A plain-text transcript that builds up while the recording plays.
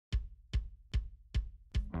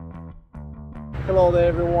Hello there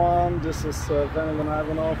everyone, this is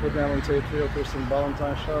venelin.ivanov with McMullen Realtors in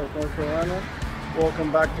Valentine, Charlotte, North Carolina.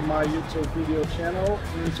 Welcome back to my YouTube video channel.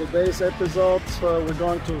 In today's episode we're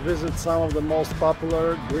going to visit some of the most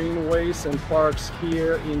popular greenways and parks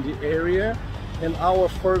here in the area. And our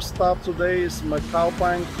first stop today is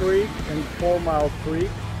McAlpine Creek and 4 Mile Creek.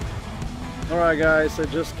 Alright guys, I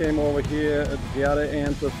just came over here at the other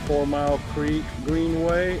end of 4 Mile Creek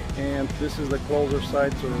Greenway, and this is the closer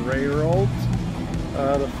side to railroad.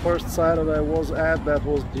 The first side that I was at, that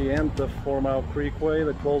was the end of 4 Mile Creek Way,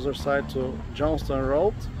 the closer side to Johnston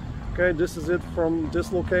Road. Okay, this is it from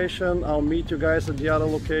this location. I'll meet you guys at the other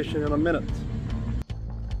location in a minute.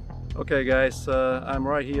 Okay guys, I'm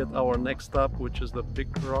right here at our next stop, which is the Big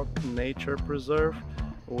Rock Nature Preserve,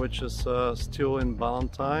 which is still in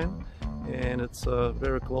Valentine, and it's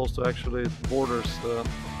very close to, actually it borders the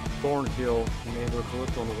Thornhill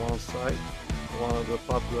neighborhood on the one side, one of the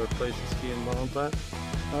popular places here in Valentine.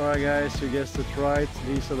 Alright guys, you guessed it right,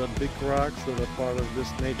 these are the big rocks that are part of this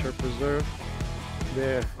nature preserve.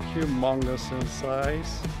 They're humongous in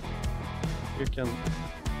size. You can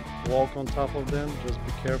walk on top of them, just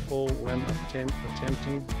be careful when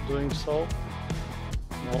attempting doing so.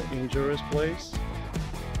 No injurious place.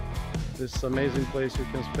 This amazing place, you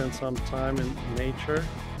can spend some time in nature.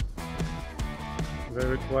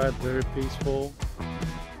 Very quiet, very peaceful.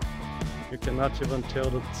 You cannot even tell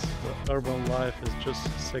that the urban life is just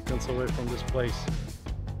seconds away from this place.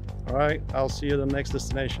 Alright, I'll see you at the next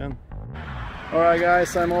destination. Alright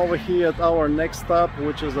guys, I'm over here at our next stop,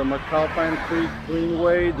 which is the McAlpine Creek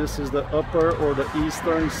Greenway. This is the upper or the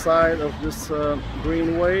eastern side of this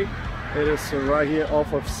greenway. It is right here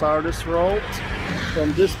off of Sardis Road.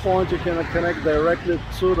 From this point you can connect directly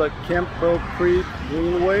to the Campbell Creek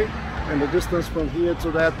Greenway, and the distance from here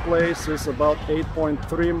to that place is about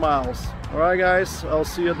 8.3 miles. Alright guys, I'll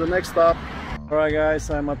see you at the next stop. Alright guys,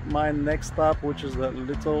 I'm at my next stop, which is the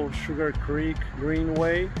Little Sugar Creek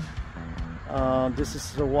Greenway. This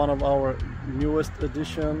is one of our newest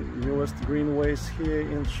greenways here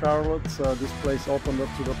in Charlotte. This place opened up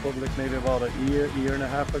to the public maybe about a year and a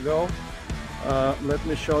half ago. Let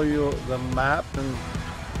me show you the map and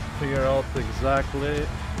figure out exactly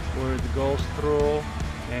where it goes through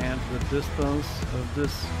and the distance of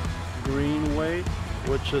this greenway,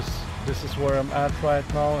 which is, this is where I'm at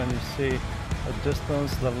right now, and you see the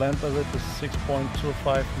distance, the length of it is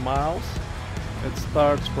 6.25 miles. It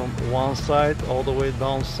starts from one side all the way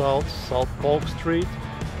down South Polk Street,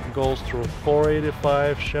 goes through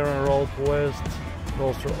 485, Sharon Road West,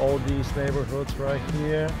 goes through all these neighborhoods right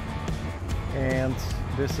here, and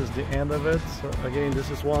this is the end of it. So again, this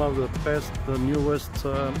is one of the best, the newest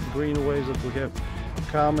greenways that we have.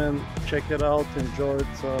 Come and check it out, enjoy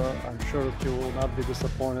it. I'm sure that you will not be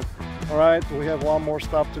disappointed. Alright, we have one more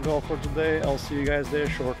stop to go for today. I'll see you guys there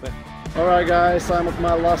shortly. Alright guys, I'm at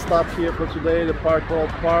my last stop here for today, the Park Road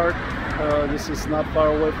Park. This is not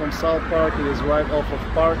far away from South Park, it is right off of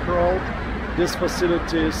Park Road. This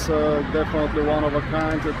facility is definitely one of a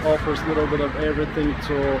kind. It offers a little bit of everything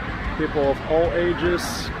to people of all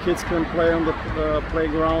ages. Kids can play on the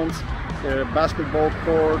playgrounds. There are basketball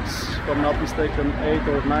courts, if I'm not mistaken 8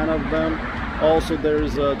 or 9 of them. Also there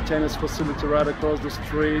is a tennis facility right across the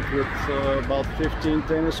street with about 15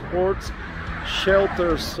 tennis courts.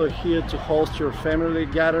 Shelters here to host your family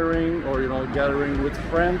gathering, or gathering with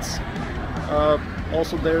friends.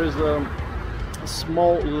 Also there is a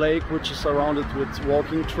small lake which is surrounded with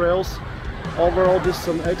walking trails. Overall, this is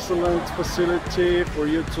an excellent facility for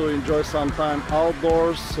you to enjoy some time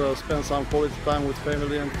outdoors, spend some quality time with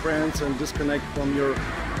family and friends, and disconnect from your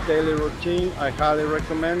daily routine. I highly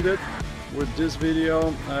recommend it. With this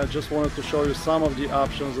video, I just wanted to show you some of the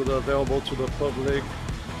options that are available to the public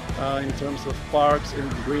in terms of parks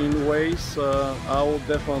and greenways. I will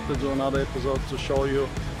definitely do another episode to show you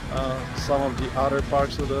some of the other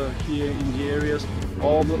parks that are here in the areas.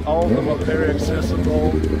 All of them are very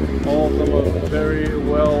accessible, all of them are very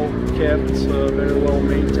well kept, very well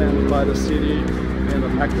maintained by the city and the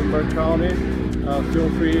Mecklenburg County. Feel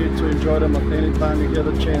free to enjoy them at any time you get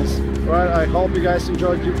a chance. Alright, I hope you guys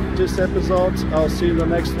enjoyed this episode. I'll see you in the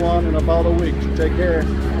next one in about a week. Take care.